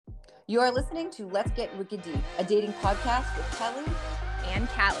You are listening to Let's Get Wicked Deep, a dating podcast with Kelly and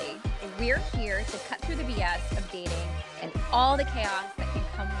Callie. We're here to cut through the BS of dating and all the chaos that can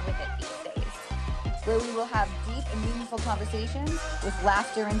come with it these days. where we will have deep and meaningful conversations with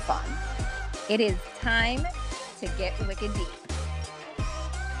laughter and fun. It is time to get wicked deep.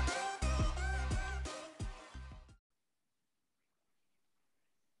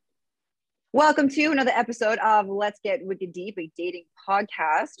 Welcome to another episode of Let's Get Wicked Deep, a dating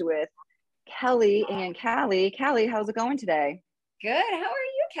podcast with Kelly and Callie. Callie, how's it going today? Good. How are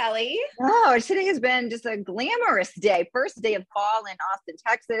you, Kelly? Oh, today has been just a glamorous day. First day of fall in Austin,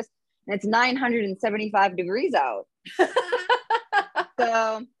 Texas, and it's 975 degrees out.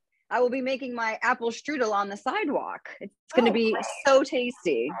 So I will be making my apple strudel on the sidewalk. It's going to be so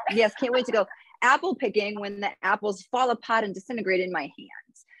tasty. Yes, can't wait to go apple picking when the apples fall apart and disintegrate in my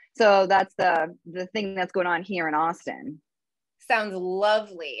hands. So that's the thing that's going on here in Austin. Sounds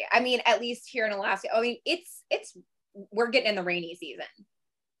lovely. I mean, at least here in Alaska. I mean, we're getting in the rainy season.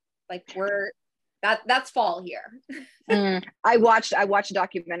 Like that's fall here. I watched a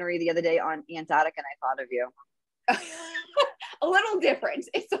documentary the other day on Antarctica and I thought of you. A little different.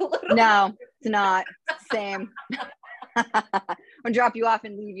 It's a little No, it's not. Same. I'll drop you off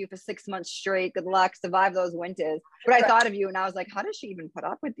and leave you for 6 months straight. Good luck, survive those winters. But I thought of you and I was like, how does she even put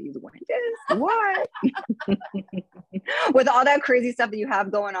up with these winters? What? With all that crazy stuff that you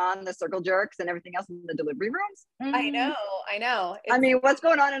have going on, the circle jerks and everything else in the delivery rooms. I know. I mean, what's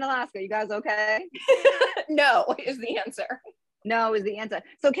going on in Alaska? You guys okay? No is the answer. No is the answer.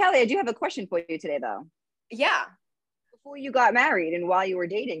 So Kelly, I do have a question for you today though. Yeah. Before you got married and while you were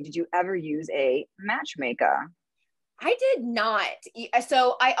dating, did you ever use a matchmaker? I did not.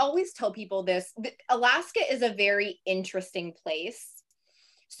 So I always tell people this. Alaska is a very interesting place.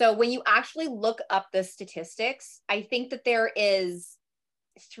 So when you actually look up the statistics, I think that there is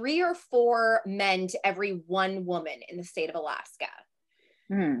 3 or 4 men to every 1 woman in the state of Alaska.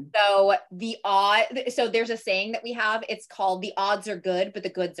 So so there's a saying that we have. It's called the odds are good, but the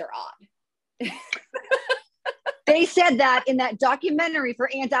goods are odd. They said that in that documentary for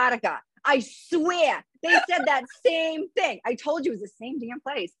Antarctica. I swear they said that same thing. I told you it was the same damn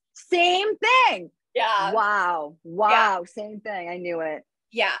place. Same thing. Yeah. Wow. Yeah. Same thing. I knew it.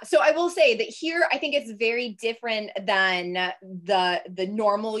 Yeah. So I will say that here, I think it's very different than the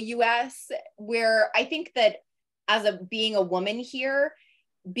normal US, where I think that being a woman here,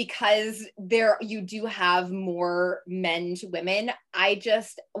 because you do have more men to women.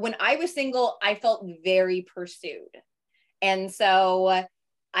 When I was single, I felt very pursued. And so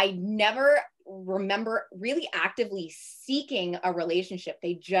I never remember really actively seeking a relationship.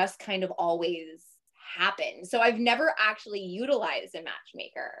 They just kind of always happen. So I've never actually utilized a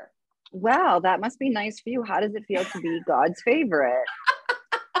matchmaker. Wow, that must be nice for you. How does it feel to be God's favorite?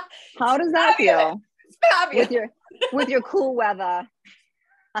 How does that feel? It's fabulous. With your cool weather.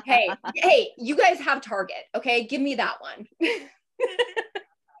 Hey, you guys have Target, okay? Give me that one.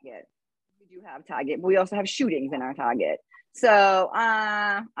 Target. We do have Target, but we also have shootings in our Target. So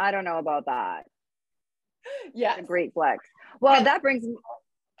I don't know about that. Yeah, a great flex. Well, that brings me.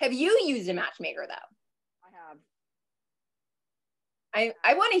 Have you used a matchmaker though? I have.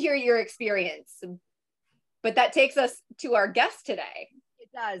 I want to hear your experience, but that takes us to our guest today. It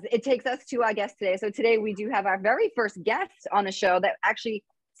does. It takes us to our guest today. So today we do have our very first guest on the show. That actually,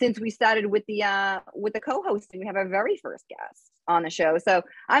 since we started with the co-hosting, we have our very first guest on the show. So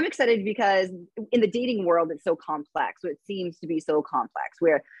I'm excited because in the dating world, it's so complex. It seems to be so complex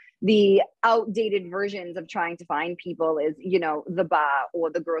where the outdated versions of trying to find people is, the bar or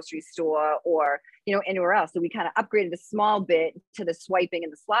the grocery store or, anywhere else. So we kind of upgraded a small bit to the swiping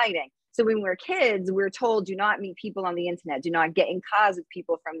and the sliding. So when we were kids, we were told, do not meet people on the internet. Do not get in cars with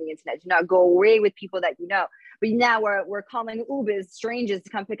people from the internet. Do not go away with people that you know. But now we're calling Ubers strangers to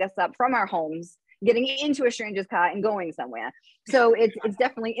come pick us up from our homes, getting into a stranger's car and going somewhere. So it's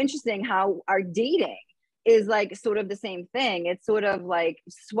definitely interesting how our dating is like sort of the same thing. It's sort of like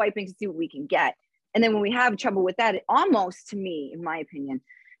swiping to see what we can get. And then when we have trouble with that, it almost, to me, in my opinion,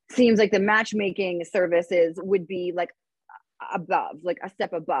 seems like the matchmaking services would be like above, like a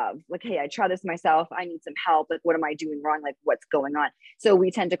step above, like, hey, I try this myself, I need some help, like what am I doing wrong, like what's going on? So we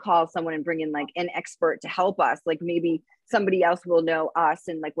tend to call someone and bring in like an expert to help us, like maybe somebody else will know us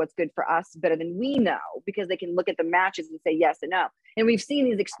and like what's good for us better than we know, because they can look at the matches and say yes and no. And we've seen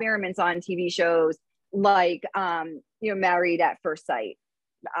these experiments on TV shows like Married at First Sight.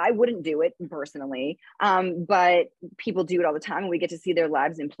 I wouldn't do it personally, but people do it all the time and we get to see their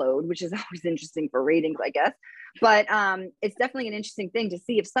lives implode, which is always interesting for ratings, I guess. But it's definitely an interesting thing to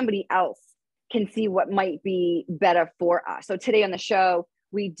see if somebody else can see what might be better for us. So today on the show,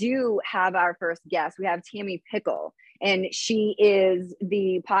 we do have our first guest. We have Tammy Pickle, and she is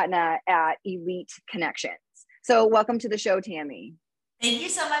the partner at Elite Connections. So welcome to the show, Tammy. Thank you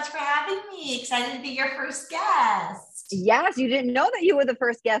so much for having me. Excited to be your first guest. Yes, you didn't know that you were the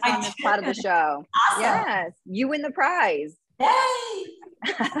first guest on this part of the show. Awesome. Yes, you win the prize. Yay!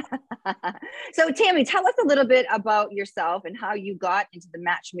 So Tammy, tell us a little bit about yourself and how you got into the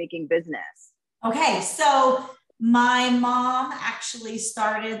matchmaking business. Okay, so my mom actually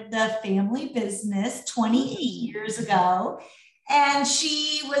started the family business 28 years ago, and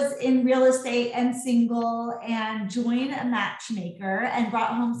she was in real estate and single and joined a matchmaker and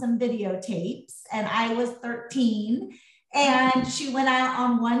brought home some videotapes. And I was 13, and she went out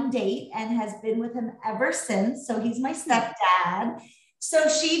on one date and has been with him ever since. So he's my stepdad. So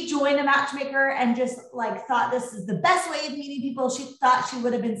she joined a matchmaker and just like thought this is the best way of meeting people. She thought she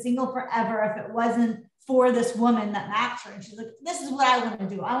would have been single forever if it wasn't for this woman that matched her. And she's like, this is what I want to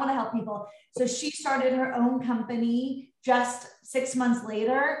do. I want to help people. So she started her own company just 6 months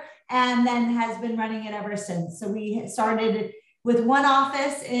later, and then has been running it ever since. So we started with one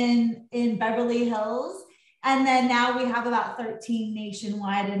office in Beverly Hills, and then now we have about 13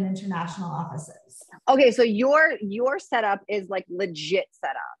 nationwide and international offices. Okay, so your setup is like legit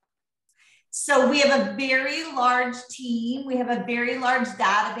setup. So we have a very large team. We have a very large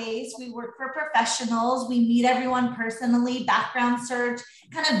database. We work for professionals. We meet everyone personally, background search,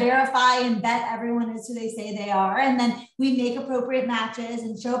 kind of verify and vet everyone is who they say they are. And then we make appropriate matches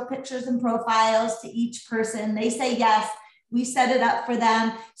and show pictures and profiles to each person. They say yes. We set it up for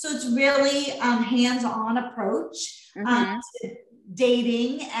them. So it's really hands-on approach to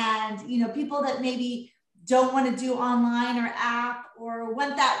dating, and, you know, people that maybe don't want to do online or app or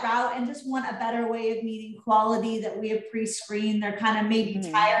went that route and just want a better way of meeting quality that we have pre-screened. They're kind of maybe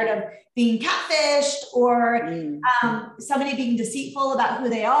tired of being catfished or somebody being deceitful about who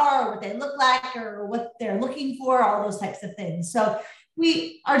they are or what they look like or what they're looking for, all those types of things. So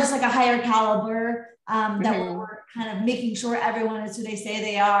we are just like a higher caliber that we're kind of making sure everyone is who they say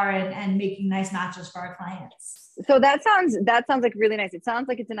they are and making nice matches for our clients. So that sounds like really nice. It sounds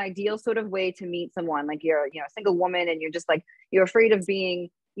like it's an ideal sort of way to meet someone. Like you're, a single woman and you're just like, you're afraid of being,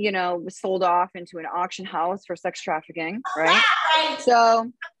 sold off into an auction house for sex trafficking, right?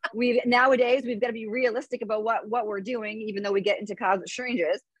 So nowadays we've got to be realistic about what we're doing, even though we get into cars with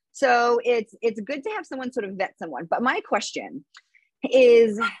strangers. So it's good to have someone sort of vet someone. But my question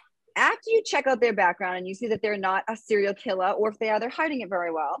is, after you check out their background and you see that they're not a serial killer, or if they are, they're hiding it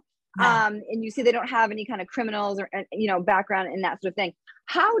very well. And you see they don't have any kind of criminals or, background in that sort of thing.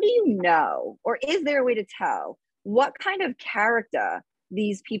 How do you know, or is there a way to tell what kind of character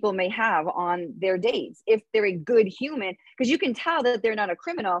these people may have on their dates? If they're a good human, because you can tell that they're not a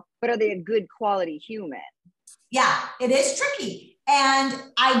criminal, but are they a good quality human? Yeah, it is tricky. And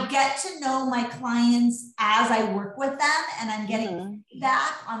I get to know my clients as I work with them, and I'm getting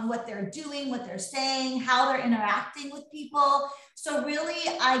feedback on what they're doing, what they're saying, how they're interacting with people. So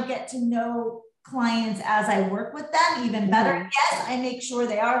really, I get to know clients as I work with them even better. Yes, I make sure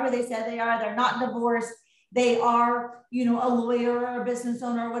they are who they said they are. They're not divorced. They are, a lawyer or a business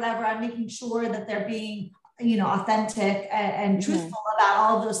owner or whatever. I'm making sure that they're being, authentic and truthful about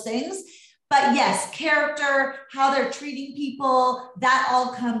all of those things. But yes, character, how they're treating people, that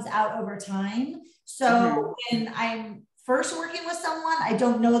all comes out over time. So when I'm first working with someone, I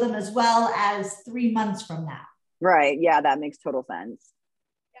don't know them as well as 3 months from now. Right. Yeah, that makes total sense.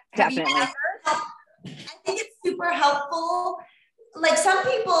 Definitely. I think it's super helpful. Like some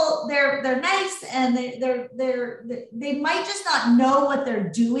people, they're nice and they might just not know what they're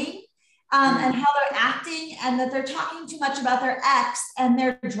doing. And how they're acting, and that they're talking too much about their ex and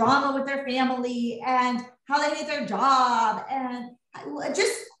their drama with their family and how they hate their job and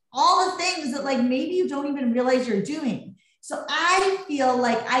just all the things that like maybe you don't even realize you're doing. So I feel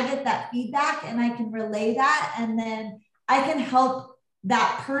like I get that feedback and I can relay that, and then I can help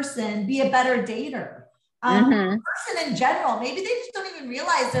that person be a better dater. Person in general, maybe they just don't even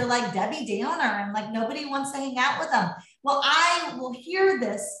realize they're like Debbie Downer and like nobody wants to hang out with them. Well, I will hear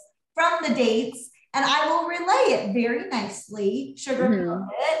this from the dates and I will relay it very nicely, sugarcoat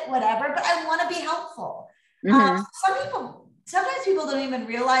it, whatever, but I want to be helpful. Sometimes people don't even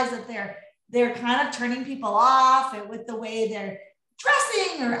realize that they're kind of turning people off with the way they're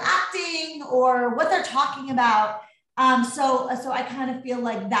dressing or acting or what they're talking about. So I kind of feel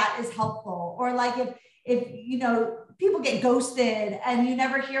like that is helpful. Or like if people get ghosted and you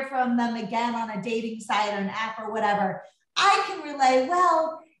never hear from them again on a dating site or an app or whatever, I can relay,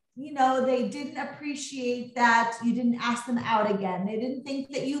 well, they didn't appreciate that you didn't ask them out again. They didn't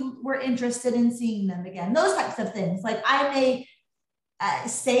think that you were interested in seeing them again. Those types of things. Like I may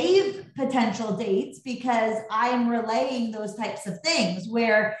save potential dates because I'm relaying those types of things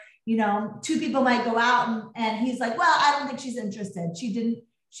where, you know, two people might go out and he's like, well, I don't think she's interested. She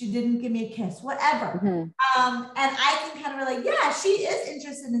didn't give me a kiss, whatever. And I can kind of relate, yeah, she is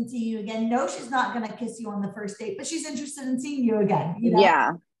interested in seeing you again. No, she's not going to kiss you on the first date, but she's interested in seeing you again. You know?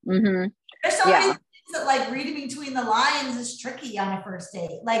 Yeah. There's so many things that like reading between the lines is tricky on a first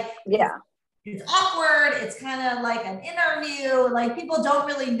date. Like, yeah, it's awkward. It's kind of like an interview. Like people don't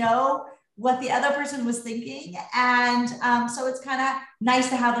really know what the other person was thinking. And so it's kind of nice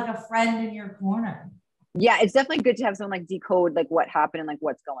to have like a friend in your corner. Yeah, it's definitely good to have someone like decode like what happened and like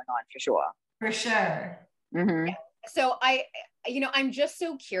what's going on for sure. For sure. So I'm just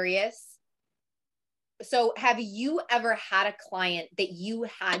so curious. So have you ever had a client that you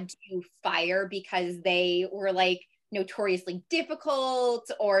had to fire because they were like notoriously difficult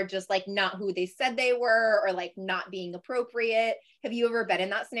or just like not who they said they were or like not being appropriate? Have you ever been in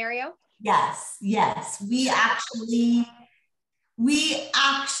that scenario? Yes. We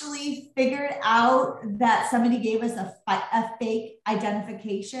actually figured out that somebody gave us a fake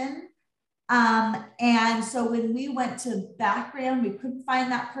identification. And so when we went to background, we couldn't find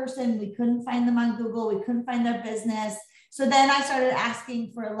that person. We couldn't find them on Google. We couldn't find their business. So then I started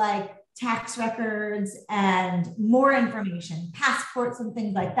asking for like tax records and more information, passports and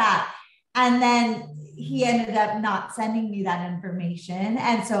things like that. And then he ended up not sending me that information.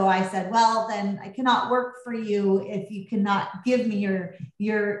 And so I said, well, then I cannot work for you if you cannot give me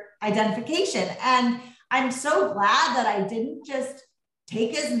your identification. And I'm so glad that I didn't just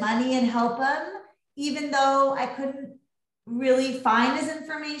take his money and help him, even though I couldn't really find his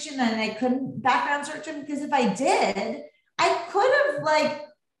information and I couldn't background search him, because if I did, I could have like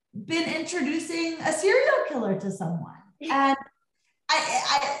been introducing a serial killer to someone. And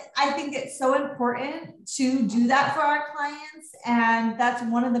I think it's so important to do that for our clients. And that's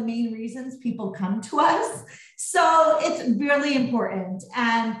one of the main reasons people come to us. So it's really important.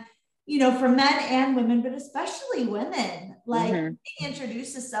 And, you know, for men and women, but especially women, like being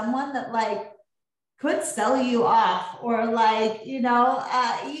introduced to someone that like could sell you off or like, you know,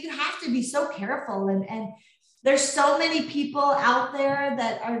 you have to be so careful. And there's so many people out there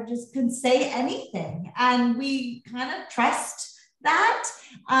that are just can say anything. And we kind of trust that.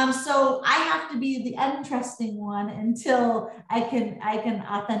 So I have to be the untrusting one until I can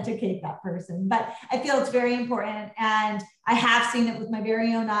authenticate that person. But I feel it's very important. And I have seen it with my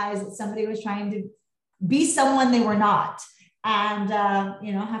very own eyes that somebody was trying to be someone they were not. And,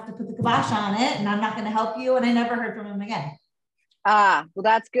 you know, have to put the kibosh on it and I'm not going to help you. And I never heard from him again. Well,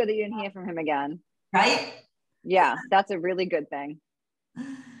 that's good that you didn't hear from him again. Right? Yeah, that's a really good thing.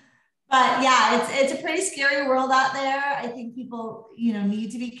 But yeah, it's a pretty scary world out there. I think people, you know, need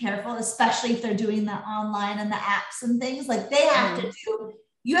to be careful, especially if they're doing the online and the apps and things. Like they have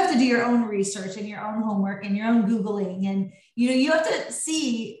you have to do your own research and your own homework and your own Googling. And, you know, you have to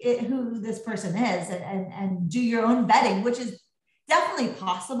see who this person is and do your own vetting, which is definitely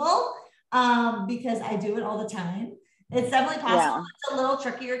possible because I do it all the time. It's definitely possible. Yeah. It's a little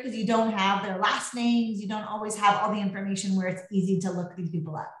trickier because you don't have their last names. You don't always have all the information where it's easy to look these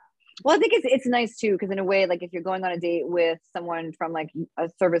people up. Well, I think it's nice too, because in a way, like if you're going on a date with someone from like a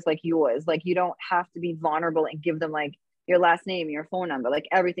service like yours, like you don't have to be vulnerable and give them like your last name, your phone number, like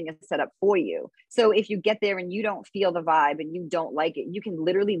everything is set up for you. So if you get there and you don't feel the vibe and you don't like it, you can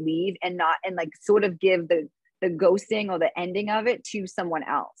literally leave and like sort of give the ghosting or the ending of it to someone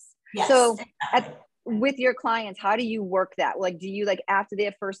else. Yes, so exactly. With your clients, how do you work that? Like, do you like after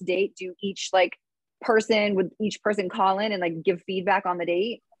their first date, do each person call in and like give feedback on the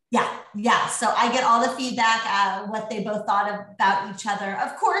date? Yeah. So I get all the feedback, what they both thought about each other.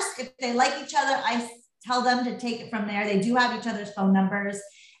 Of course, if they like each other, I tell them to take it from there. They do have each other's phone numbers.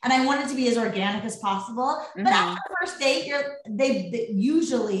 And I want it to be as organic as possible. But after the first date,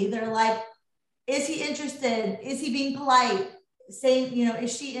 they're like, is he interested? Is he being polite? Saying, you know,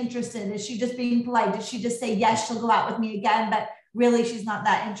 is she interested? Is she just being polite? Did she just say, yes, she'll go out with me again, but really she's not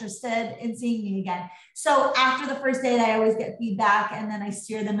that interested in seeing me again? So after the first date, I always get feedback and then I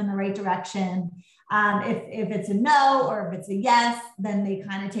steer them in the right direction. If it's a no or if it's a yes, then they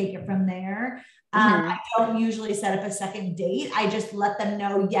kind of take it from there. I don't usually set up a second date. I just let them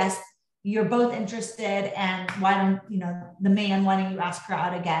know, yes, you're both interested, and why don't you ask her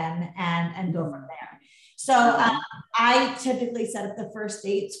out again and go from there. So I typically set up the first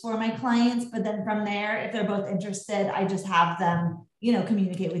dates for my clients, but then from there, if they're both interested, I just have them, you know,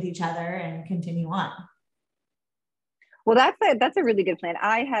 communicate with each other and continue on. Well, that's a really good plan.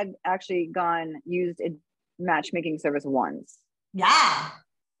 I had actually used a matchmaking service once. Yeah.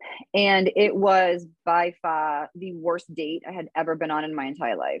 And it was by far the worst date I had ever been on in my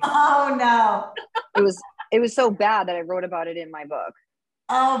entire life. Oh no. It was so bad that I wrote about it in my book.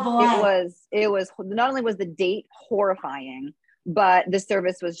 Oh boy. It was not only was the date horrifying, but the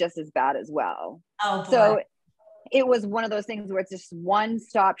service was just as bad as well. Oh boy. So it was one of those things where it's just one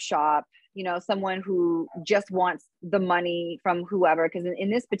stop shop, you know, someone who just wants the money from whoever. Because in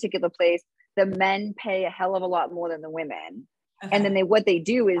this particular place, the men pay a hell of a lot more than the women. Okay. And then what they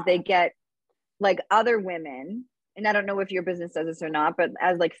do is they get like other women, and I don't know if your business does this or not, but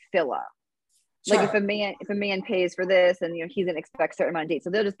as like filler. Sure. Like if a man pays for this and, you know, he's going to expect a certain amount of dates. So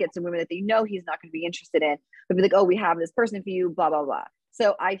they'll just get some women that they know he's not going to be interested in, but be like, oh, we have this person for you, blah, blah, blah.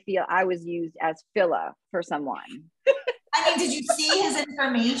 So I feel I was used as filler for someone. I mean, did you see his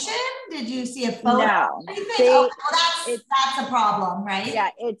information? Did you see a photo? No. Well, that's a problem, right? Yeah,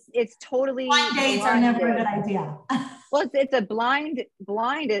 it's totally blind dates are never a good idea. Well, it's a blind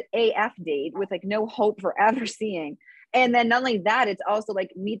AF date with like no hope for ever seeing. And then not only that, it's also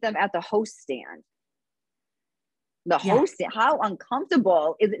like meet them at the host stand. Host stand, how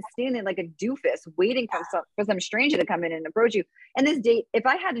uncomfortable is it standing like a doofus waiting for some stranger to come in and approach you? And this date, if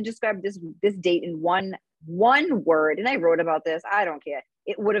I had to describe this date in one word, and I wrote about this, I don't care,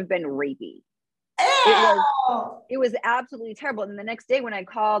 it would have been rapey. It was absolutely terrible. And the next day when I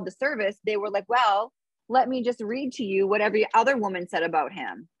called the service, they were like, well, let me just read to you what every other woman said about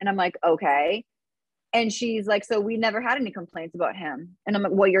him. And I'm like, okay. And she's like, so we never had any complaints about him. And I'm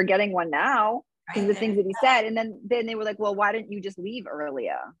like, well, you're getting one now because of the things that he said. And then they were like, well, why didn't you just leave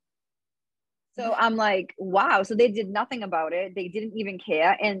earlier? So I'm like, wow. So they did nothing about it. They didn't even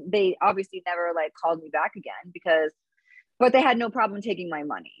care. And they obviously never like called me back again but they had no problem taking my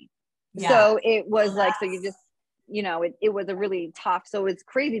money. Yeah. So it was like, so you just, you know, it was a really tough. So it's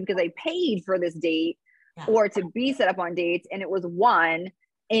crazy because I paid for this date or to be set up on dates. And it was one.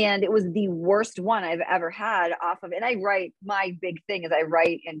 And it was the worst one I've ever had off of. And my big thing is I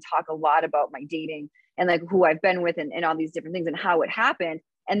write and talk a lot about my dating and like who I've been with and all these different things and how it happened.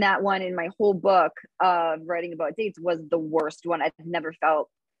 And that one in my whole book of writing about dates was the worst one. I've never felt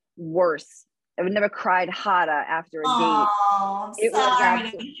worse. I would never cried harder after a date. It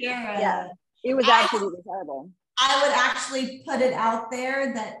was absolutely terrible. I would actually put it out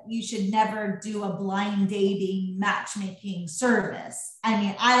there that you should never do a blind dating matchmaking service. I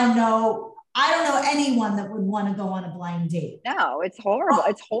mean, I don't know anyone that would want to go on a blind date. No, it's horrible.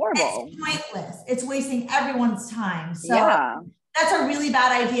 It's horrible. It's pointless. It's wasting everyone's time. So that's a really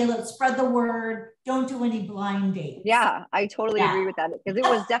bad idea. Let's spread the word. Don't do any blind dates. Yeah, I totally agree with that because it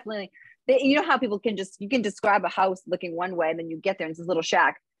was definitely, you know how people you can describe a house looking one way and then you get there and it's this little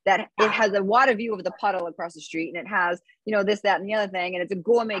shack that it has a water view of the puddle across the street and it has, you know, this, that, and the other thing. And it's a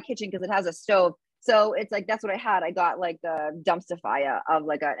gourmet kitchen because it has a stove. So it's like, that's what I had. I got like the dumpster fire of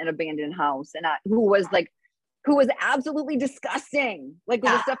like an abandoned house and who was absolutely disgusting. Like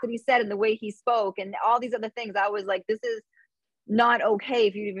with the stuff that he said and the way he spoke and all these other things. I was like, this is not okay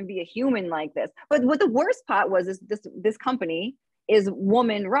if you even be a human like this. But what the worst part was is this company is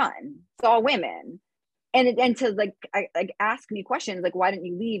woman run. It's all women. And to like ask me questions like, why didn't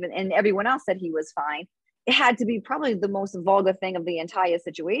you leave? And everyone else said he was fine. It had to be probably the most vulgar thing of the entire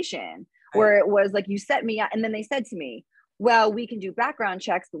situation, where it was like, you set me up. And then they said to me, well, we can do background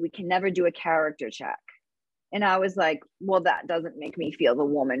checks, but we can never do a character check. And I was like, well, that doesn't make me feel the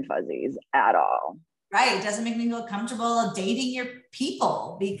woman fuzzies at all. Right. It doesn't make me feel comfortable dating your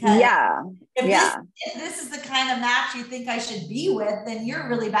people because if this is the kind of match you think I should be with, then you're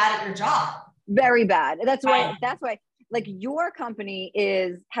really bad at your job. Very bad. That's why like your company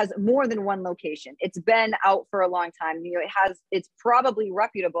has more than one location. It's been out for a long time. You know, it's probably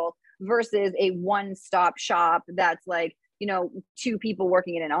reputable versus a one-stop shop that's like, you know, two people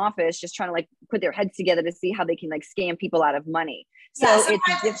working in an office just trying to like put their heads together to see how they can like scam people out of money. So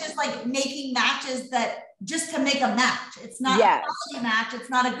it's just like making matches that just to make a match. It's not a quality match. It's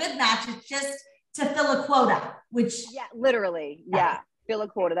not a good match. It's just to fill a quota, which literally. Yeah. Fill a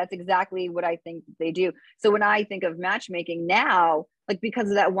quota. That's exactly what I think they do. So when I think of matchmaking now, like because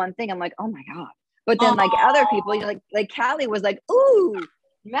of that one thing, I'm like, oh my God. But then like other people, you know, like Callie was like, ooh,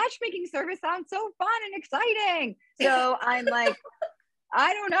 matchmaking service sounds so fun and exciting. So I'm like,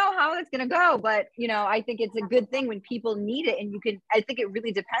 I don't know how it's going to go, but you know, I think it's a good thing when people need it. And I think it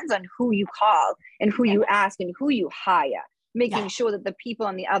really depends on who you call and who you ask and who you hire, making sure that the people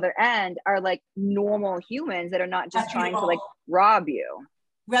on the other end are like normal humans that are not just trying to like rob you.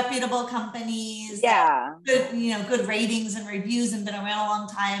 Reputable companies. Yeah. Good, you know, good ratings and reviews and been around a long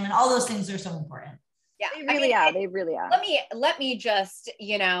time. And all those things are so important. Yeah, They really are. They really are. Let me just,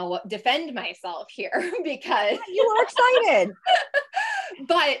 defend myself here because you were excited.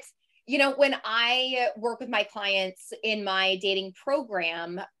 But, when I work with my clients in my dating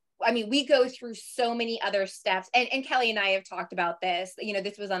program, I mean, we go through so many other steps, and Kelly and I have talked about this.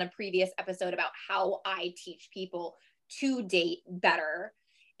 This was on a previous episode about how I teach people to date better.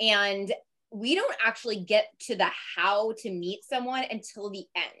 And we don't actually get to the how to meet someone until the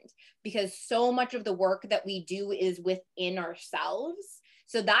end, because so much of the work that we do is within ourselves.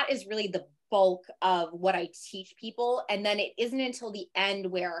 So that is really the bulk of what I teach people. And then it isn't until the end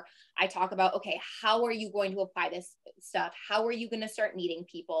where I talk about, okay, how are you going to apply this stuff? How are you going to start meeting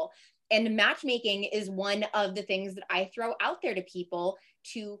people? And matchmaking is one of the things that I throw out there to people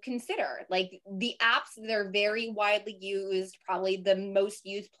to consider. Like the apps that are very widely used, probably the most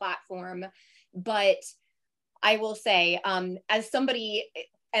used platform. But I will say, as somebody,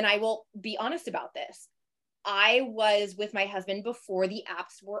 and I will be honest about this, I was with my husband before the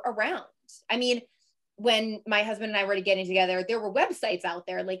apps were around. I mean, when my husband and I were getting together, there were websites out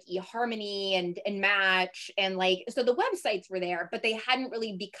there like eHarmony and Match, and so the websites were there, but they hadn't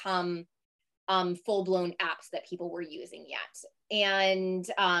really become full-blown apps that people were using yet. And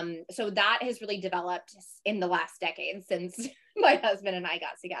so that has really developed in the last decade since my husband and I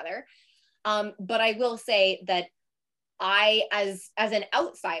got together. But I will say that I, as an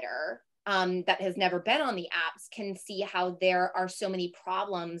outsider that has never been on the apps, can see how there are so many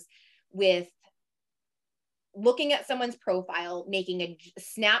problems with looking at someone's profile, making a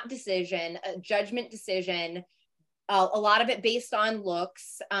snap decision, a judgment decision, a lot of it based on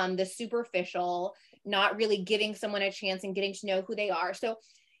looks, the superficial, not really giving someone a chance and getting to know who they are. So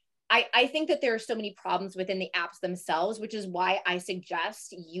I think that there are so many problems within the apps themselves, which is why I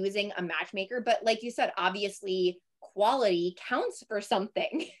suggest using a matchmaker. But like you said, obviously quality counts for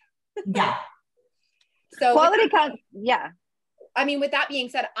something. Yeah. So quality counts. Yeah. I mean, with that being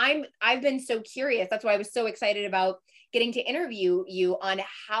said, I've been so curious. That's why I was so excited about getting to interview you on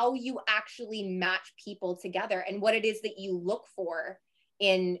how you actually match people together and what it is that you look for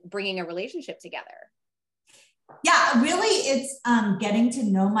in bringing a relationship together. Yeah, really, it's getting to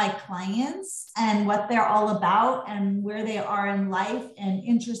know my clients and what they're all about and where they are in life and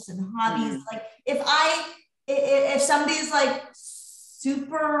interests and hobbies. Mm-hmm. Like if somebody's like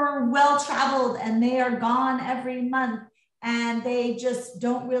super well-traveled and they are gone every month and they just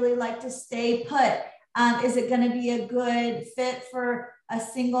don't really like to stay put, is it going to be a good fit for a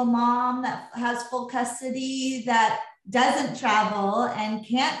single mom that has full custody that doesn't travel and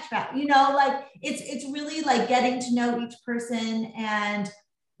can't travel? It's really like getting to know each person and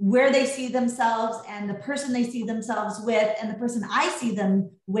where they see themselves and the person they see themselves with and the person I see them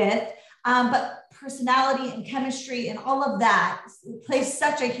with. But personality and chemistry and all of that plays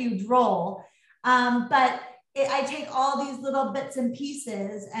such a huge role. I take all these little bits and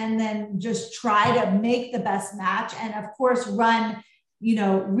pieces and then just try to make the best match. And of course, run,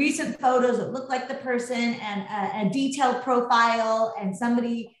 recent photos that look like the person and a detailed profile, and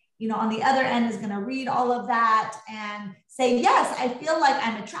somebody, on the other end is going to read all of that and say, yes, I feel like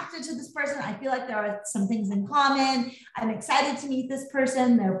I'm attracted to this person. I feel like there are some things in common. I'm excited to meet this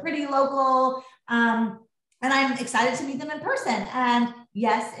person. They're pretty local. And I'm excited to meet them in person. And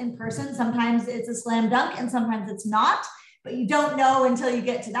yes, in person, sometimes it's a slam dunk and sometimes it's not, but you don't know until you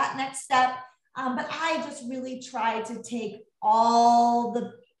get to that next step. But I just really try to take all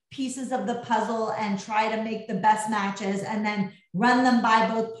the pieces of the puzzle and try to make the best matches and then run them by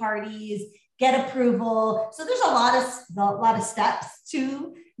both parties, get approval. So there's a lot of steps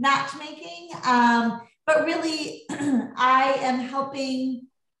to matchmaking. But really, I am helping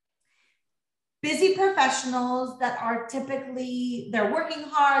busy professionals that are they're working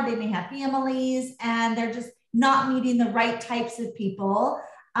hard, they may have families, and they're just not meeting the right types of people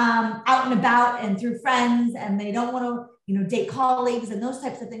out and about and through friends, and they don't want to, date colleagues and those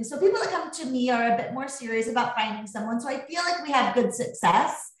types of things. So people that come to me are a bit more serious about finding someone. So I feel like we have good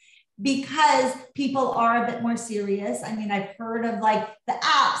success because people are a bit more serious. I mean, I've heard of like the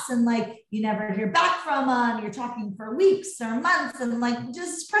apps and like you never hear back from them, you're talking for weeks or months, and like,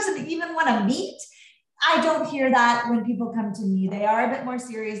 does this person even want to meet? I don't hear that when people come to me. They are a bit more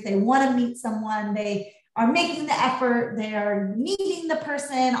serious. They want to meet someone. They are making the effort. They are meeting the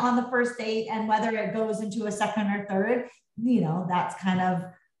person on the first date, and whether it goes into a second or third, that's kind of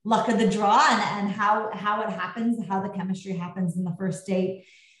luck of the draw and how it happens, how the chemistry happens in the first date.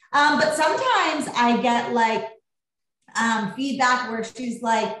 But sometimes I get like feedback where she's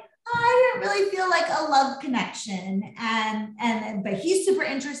like, I didn't really feel like a love connection, but he's super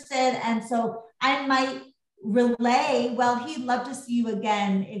interested, and so I might relay, well, he'd love to see you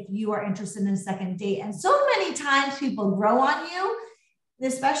again if you are interested in a second date. And so many times people grow on you,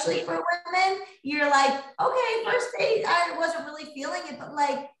 especially for women. You're like, okay, first date, I wasn't really feeling it, but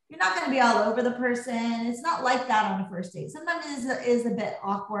like, you're not going to be all over the person. It's not like that on a first date. Sometimes it is a bit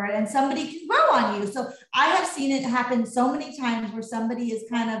awkward and somebody can grow on you. So I have seen it happen so many times where somebody is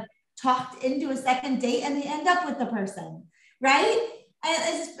kind of talked into a second date and they end up with the person, right? And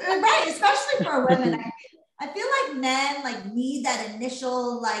it's, right, especially for women. I feel like men like need that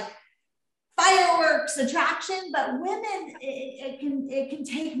initial like fireworks attraction, but women, it can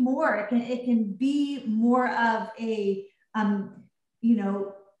take more. It can be more of a you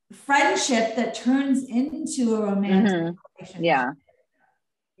know, friendship that turns into a romantic relationship. Yeah.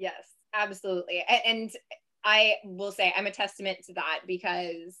 Yes, absolutely. And I will say I'm a testament to that,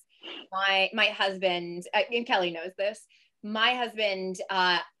 because my husband, and Kelly knows this, my husband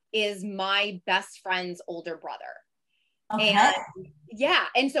is my best friend's older brother. Okay. And yeah,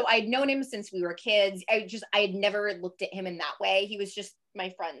 and so I'd known him since we were kids. I had never looked at him in that way. He was just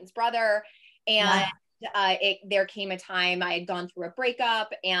my friend's brother. And there came a time I had gone through a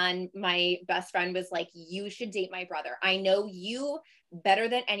breakup, and my best friend was like, you should date my brother. I know you better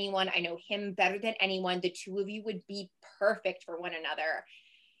than anyone. I know him better than anyone. The two of you would be perfect for one another.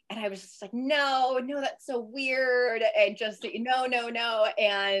 And I was just like, no, that's so weird. And just, no.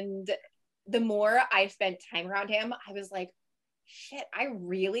 And the more I spent time around him, I was like, shit, I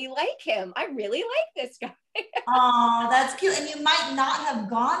really like him. I really like this guy. Oh, that's cute. And you might not have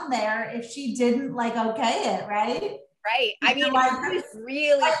gone there if she didn't like okay it, right? Right. I mean, like, he was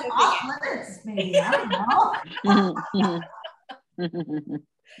really like pushing off limits, maybe. I don't know.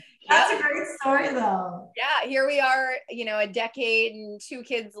 That's a great story, though. Yeah, here we are, a decade and 2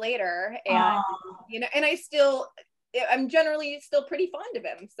 kids later, and and I'm generally still pretty fond of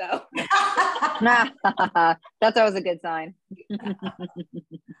him. So that's always a good sign.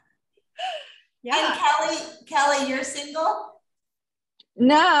 Yeah. And Kelly, you're single?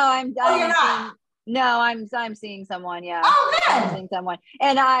 No, I'm you're not. No, I'm seeing someone. Yeah. Oh, good. I'm seeing someone,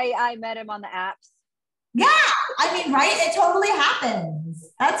 and I met him on the apps. Yeah, I mean, right? It totally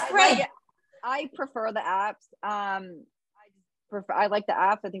happens. That's great. I prefer the apps. I like the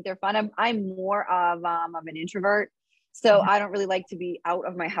apps. I think they're fun. I'm more of an introvert, so I don't really like to be out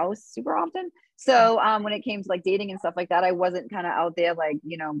of my house super often. So when it came to like dating and stuff like that, I wasn't kind of out there like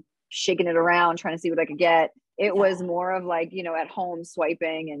shaking it around trying to see what I could get. It was more of like at home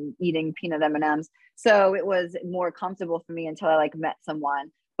swiping and eating peanut M&Ms. So it was more comfortable for me until I like met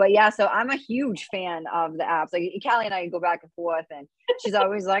someone. But yeah, so I'm a huge fan of the apps. Like Callie and I go back and forth, and she's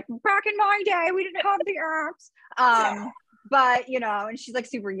always like, back in my day, we didn't have the apps. But and she's like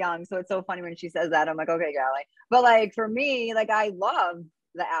super young. So it's so funny when she says that. I'm like, okay, Callie. But like for me, like I love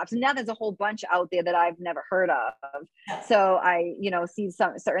the apps. And now there's a whole bunch out there that I've never heard of. So I, see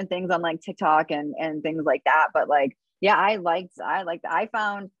some certain things on like TikTok and things like that. But like, yeah, I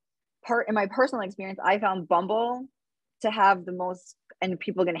found in my personal experience, I found Bumble to have the most, and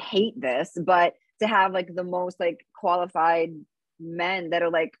people are going to hate this, but to have like the most like qualified men that are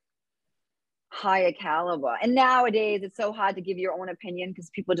like higher caliber. And nowadays it's so hard to give your own opinion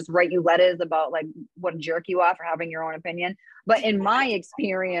because people just write you letters about like what a jerk you are for having your own opinion. But in my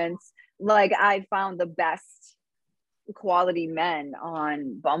experience, like I found the best quality men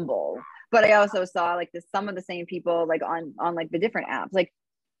on Bumble. But I also saw like some of the same people like on like the different apps. Like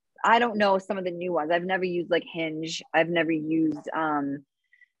I don't know some of the new ones. I've never used like Hinge. I've never used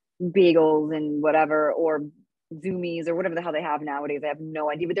Bagels and whatever, or Zoomies or whatever the hell they have nowadays. I have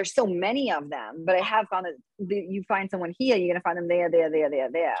no idea, but there's so many of them. But I have found that you find someone here, you're gonna find them there.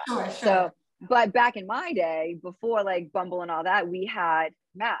 Sure. So, but back in my day, before like Bumble and all that, we had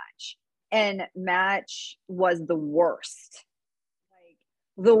Match, and Match was the worst.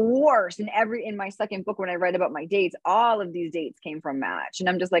 The worst. And in my second book, when I write about my dates, all of these dates came from Match. And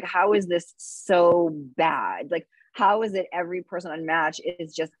I'm just like, how is this so bad? Like, how is it every person on Match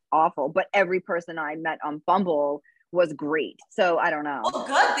is just awful, but every person I met on Bumble was great? So I don't know. Oh,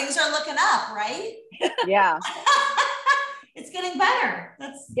 good. Things are looking up, right? Yeah. It's getting better.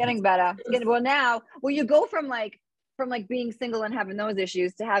 Getting better. Well, you go from being single and having those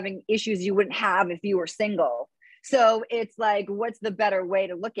issues to having issues you wouldn't have if you were single. So it's like, what's the better way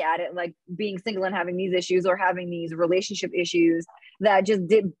to look at it? Like being single and having these issues, or having these relationship issues that just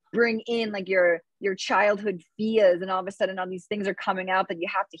did bring in like your childhood fears, and all of a sudden all these things are coming out that you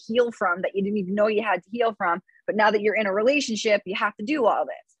have to heal from, that you didn't even know you had to heal from. But now that you're in a relationship, you have to do all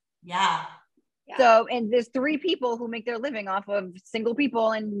this. Yeah. So, and there's 3 people who make their living off of single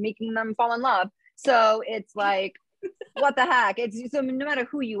people and making them fall in love. So it's like, what the heck? It's so no matter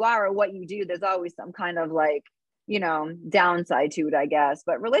who you are or what you do, there's always some kind of like, downside to it, I guess.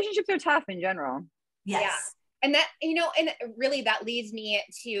 But relationships are tough in general. Yes. Yeah. And that, and really that leads me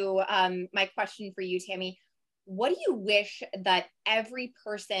to my question for you, Tammy. What do you wish that every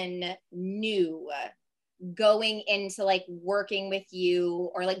person knew going into like working with you,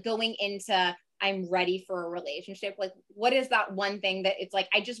 or like going into I'm ready for a relationship? Like, what is that one thing that it's like,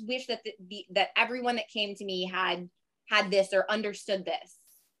 I just wish that that everyone that came to me had this or understood this?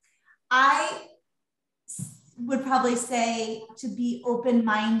 I would probably say to be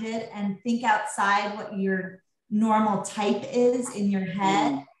open-minded and think outside what your normal type is in your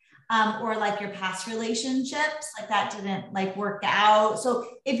head. Or like your past relationships, like that didn't like work out. So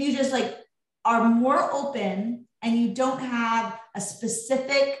if you just like are more open and you don't have a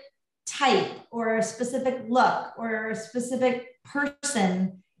specific type or a specific look or a specific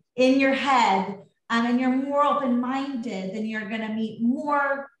person in your head, and you're more open-minded, then you're going to meet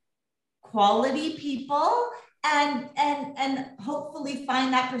more quality people and hopefully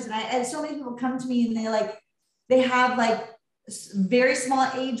find that person. And so many people come to me and they have like very small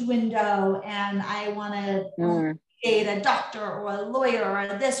age window, and I want to date a doctor or a lawyer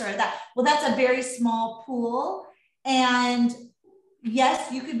or this or that. Well, that's a very small pool. And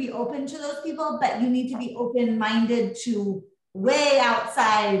yes, you could be open to those people, but you need to be open-minded to way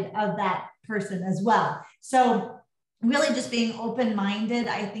outside of that person as well. So really just being open-minded,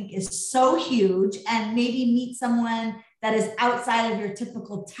 I think, is so huge. And maybe meet someone that is outside of your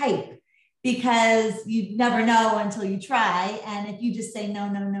typical type, because you never know until you try. And if you just say no,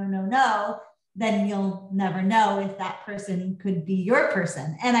 no, no, no, no, then you'll never know if that person could be your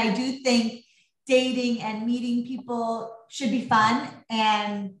person. And I do think dating and meeting people should be fun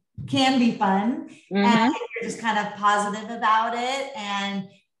and can be fun. And you're just kind of positive about it and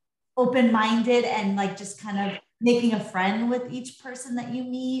open-minded, and like just kind of making a friend with each person that you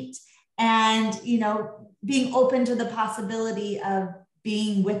meet, and, being open to the possibility of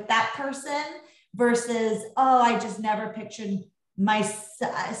being with that person versus, I just never pictured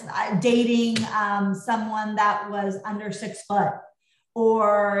dating someone that was under 6 foot,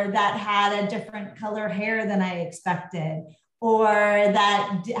 or that had a different color hair than I expected, or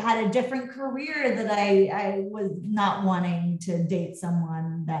that had a different career that I was not wanting to date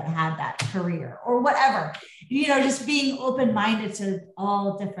someone that had that career, or whatever. Just being open-minded to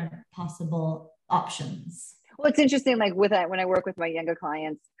all different possible options. Well, it's interesting, like when I work with my younger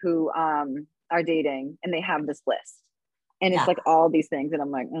clients who are dating and they have this list, and it's like all these things, and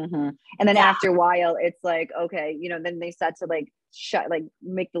I'm like, and then after a while, it's like, okay, then they start to like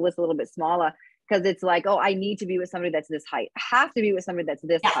make the list a little bit smaller, because it's like, I need to be with somebody that's this height. I have to be with somebody that's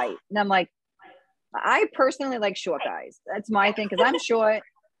this height. And I'm like, I personally like short guys. That's my thing, because I'm short.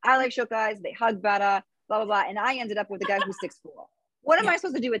 I like short guys. They hug better, blah, blah, blah. And I ended up with a guy who's 6'4". What am I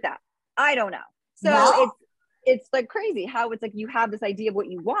supposed to do with that? I don't know. So it's like crazy how it's like you have this idea of what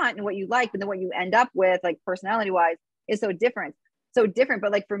you want and what you like, but then what you end up with, like personality wise, is so different.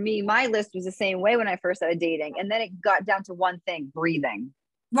 But like for me, my list was the same way when I first started dating. And then it got down to one thing: breathing.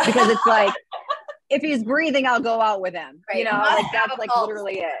 Because it's like, if he's breathing, I'll go out with him. Right. Like that's like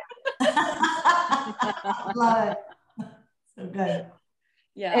literally it. Love it. So good.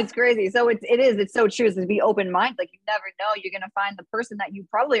 Yeah, it's crazy. So it's so true. It's to be open-minded. Like you never know, you're going to find the person that you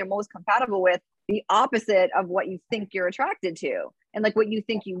probably are most compatible with, the opposite of what you think you're attracted to, and like what you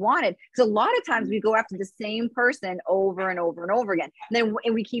think you wanted. Because a lot of times we go after the same person over and over and over again, and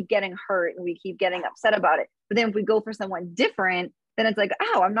then we keep getting hurt and we keep getting upset about it. But then if we go for someone different, then it's like,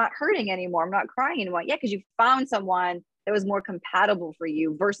 I'm not hurting anymore. I'm not crying anymore. Yeah, because you found someone that was more compatible for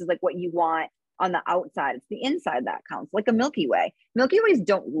you versus like what you want on the outside. It's the inside that counts, like a Milky Way. Milky Ways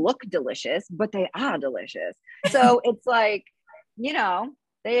don't look delicious, but they are delicious. So it's like, there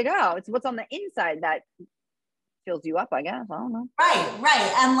you go. It's what's on the inside that fills you up, I guess. I don't know.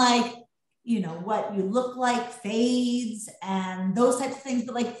 Right. And like, what you look like fades and those types of things,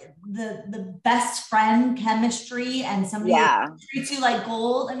 but like the best friend chemistry and somebody that treats you like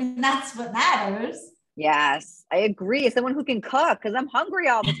gold. I mean, that's what matters. Yes, I agree. Someone who can cook, because I'm hungry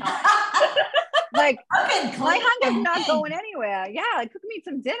all the time. Like my hunger's not going anywhere. Yeah, like cook me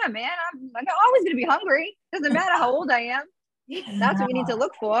some dinner, man. I'm always gonna be hungry. Doesn't matter how old I am. That's what you need to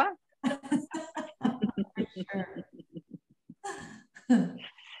look for.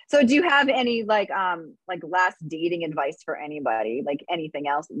 So do you have any like last dating advice for anybody? Like anything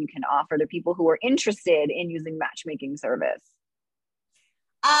else that you can offer to people who are interested in using matchmaking service?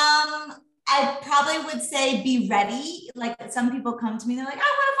 I probably would say be ready. Like some people come to me, they're like, I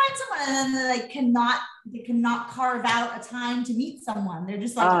want to find someone, and then they cannot carve out a time to meet someone. They're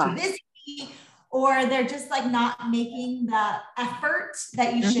just like too busy, or they're just like not making the effort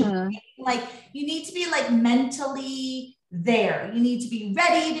that you should make. Like you need to be like mentally there. You need to be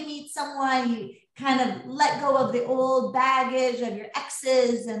ready to meet someone. You kind of let go of the old baggage of your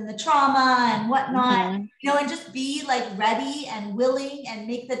exes and the trauma and whatnot, and just be like ready and willing and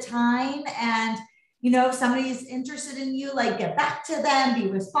make the time. And, if somebody's interested in you, like get back to them, be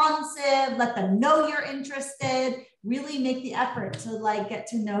responsive, let them know you're interested, really make the effort to like get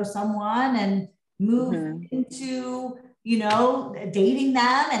to know someone and move into, dating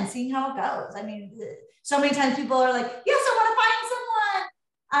them and seeing how it goes. I mean, so many times people are like, yes, I want to find someone.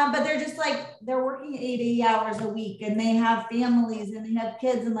 But they're just like, they're working 80 hours a week and they have families and they have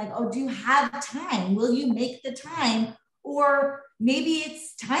kids and like, oh, do you have time? Will you make the time? Or maybe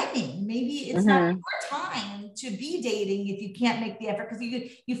it's timing. Maybe it's not your time to be dating if you can't make the effort, because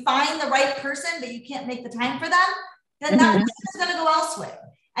you find the right person, but you can't make the time for them, then that person is going to go elsewhere.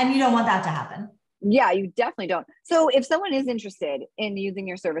 And you don't want that to happen. Yeah, you definitely don't. So if someone is interested in using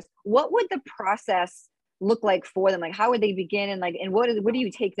your service, what would the process look like for them? Like, how would they begin? And what do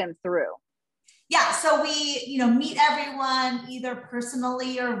you take them through? Yeah. So we, meet everyone either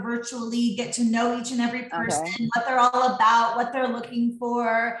personally or virtually, get to know each and every person, what they're all about, what they're looking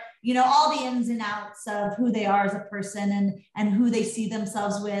for, all the ins and outs of who they are as a person and who they see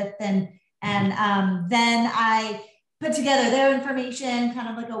themselves with. And then I put together their information, kind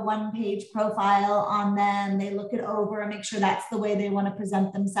of like a one-page profile on them. They look it over and make sure that's the way they want to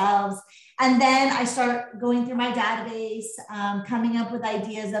present themselves. And then I start going through my database, coming up with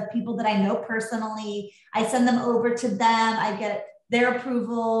ideas of people that I know personally. I send them over to them. I get their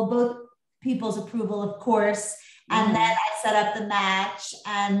approval, both people's approval, of course. And then I set up the match.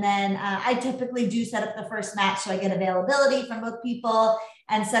 And then I typically do set up the first match. So I get availability from both people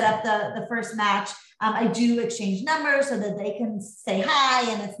and set up the first match. I do exchange numbers so that they can say hi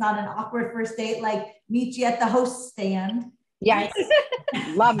and it's not an awkward first date, like meet you at the host stand. Yes.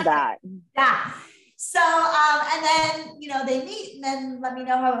 Love that. Yeah. So, and then, they meet and then let me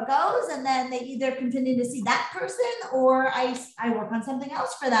know how it goes. And then they either continue to see that person or I work on something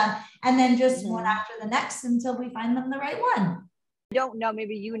else for them. And then just one after the next until we find them the right one. I don't know.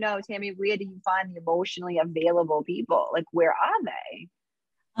 Maybe, Tammy, where do you find the emotionally available people? Like, where are they?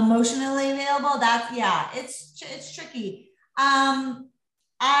 Emotionally available? It's tricky.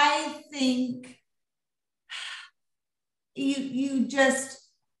 I think you just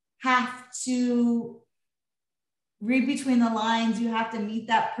have to read between the lines. You have to meet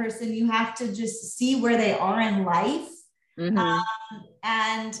that person. You have to just see where they are in life.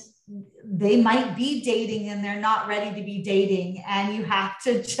 And they might be dating and they're not ready to be dating. And you have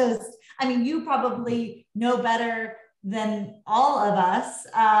to you probably know better than all of us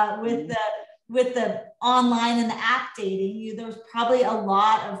with the online and the app dating. There was probably a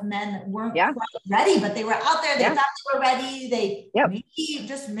lot of men that weren't quite ready, but they were out there. They thought they were ready. They maybe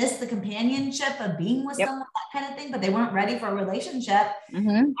just missed the companionship of being with someone, that kind of thing, but they weren't ready for a relationship.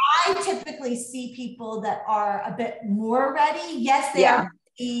 I typically see people that are a bit more ready. Yes, they are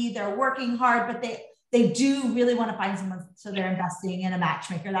ready, they're working hard, but they do really want to find someone, so they're investing in a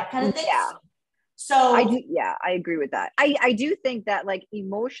matchmaker, that kind of thing. So I agree with that. I do think that like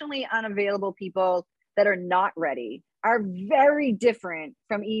emotionally unavailable people that are not ready are very different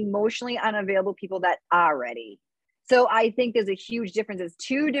from emotionally unavailable people that are ready. So I think there's a huge difference. It's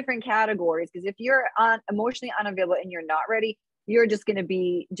two different categories, because if you're emotionally unavailable and you're not ready, you're just going to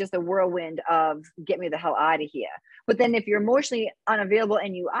be just a whirlwind of get me the hell out of here. But then if you're emotionally unavailable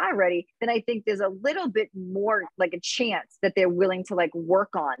and you are ready, then I think there's a little bit more like a chance that they're willing to like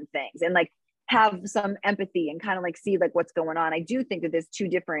work on things and like have some empathy and kind of like see like what's going on. I do think that there's two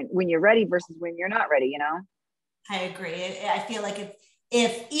different when you're ready versus when you're not ready, I agree. I feel like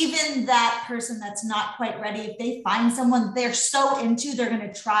if even that person that's not quite ready, if they find someone they're so into, they're going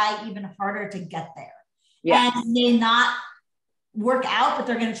to try even harder to get there. And may not work out, but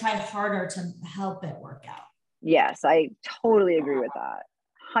they're going to try harder to help it work out. Yes, I totally agree with that.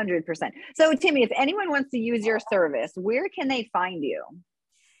 100%. So Timmy, if anyone wants to use your service, where can they find you?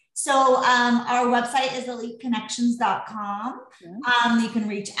 So our website is eliteconnections.com. You can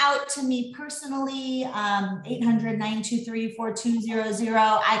reach out to me personally, 800-923-4200.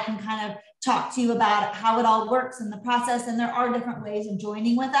 I can kind of talk to you about how it all works in the process. And there are different ways of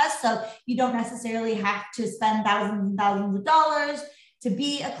joining with us. So you don't necessarily have to spend thousands and thousands of dollars to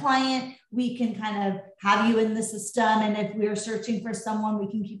be a client. We can kind of have you in the system. And if we're searching for someone, we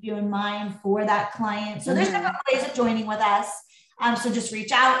can keep you in mind for that client. So there's different ways of joining with us. So just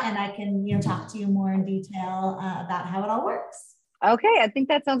reach out and I can, talk to you more in detail about how it all works. Okay. I think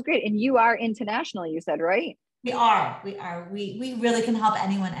that sounds great. And you are international, you said, right? We are. We really can help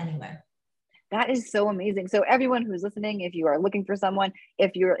anyone, anywhere. That is so amazing. So everyone who's listening, if you are looking for someone,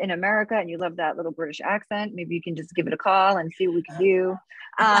 if you're in America and you love that little British accent, maybe you can just give it a call and see what we can do.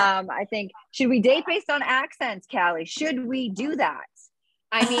 I think, should we date based on accents, Callie? Should we do that?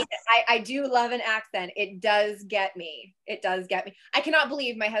 I mean, I do love an accent. It does get me. It does get me. I cannot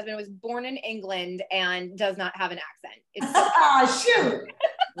believe my husband was born in England and does not have an accent. It's Oh, shoot.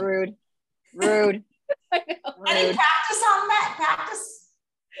 Rude. I know. Any practice on that? Practice?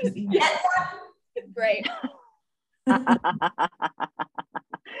 Get one? Great.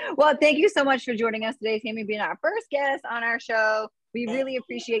 Well, thank you so much for joining us today, Tammy, being our first guest on our show. We really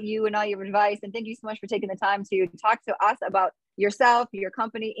appreciate you and all your advice. And thank you so much for taking the time to talk to us about yourself, your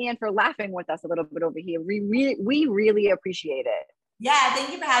company, and for laughing with us a little bit over here. We really appreciate it. Yeah,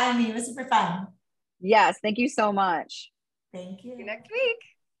 thank you for having me. It was super fun. Yes, thank you so much. Thank you. See you next week.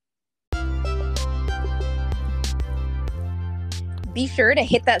 Be sure to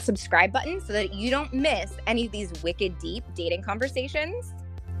hit that subscribe button so that you don't miss any of these wicked deep dating conversations.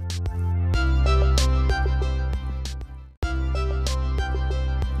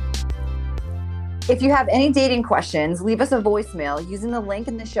 If you have any dating questions, leave us a voicemail using the link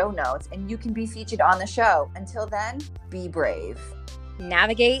in the show notes and you can be featured on the show. Until then, be brave.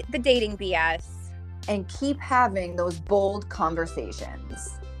 Navigate the dating BS. And keep having those bold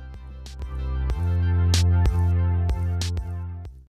conversations.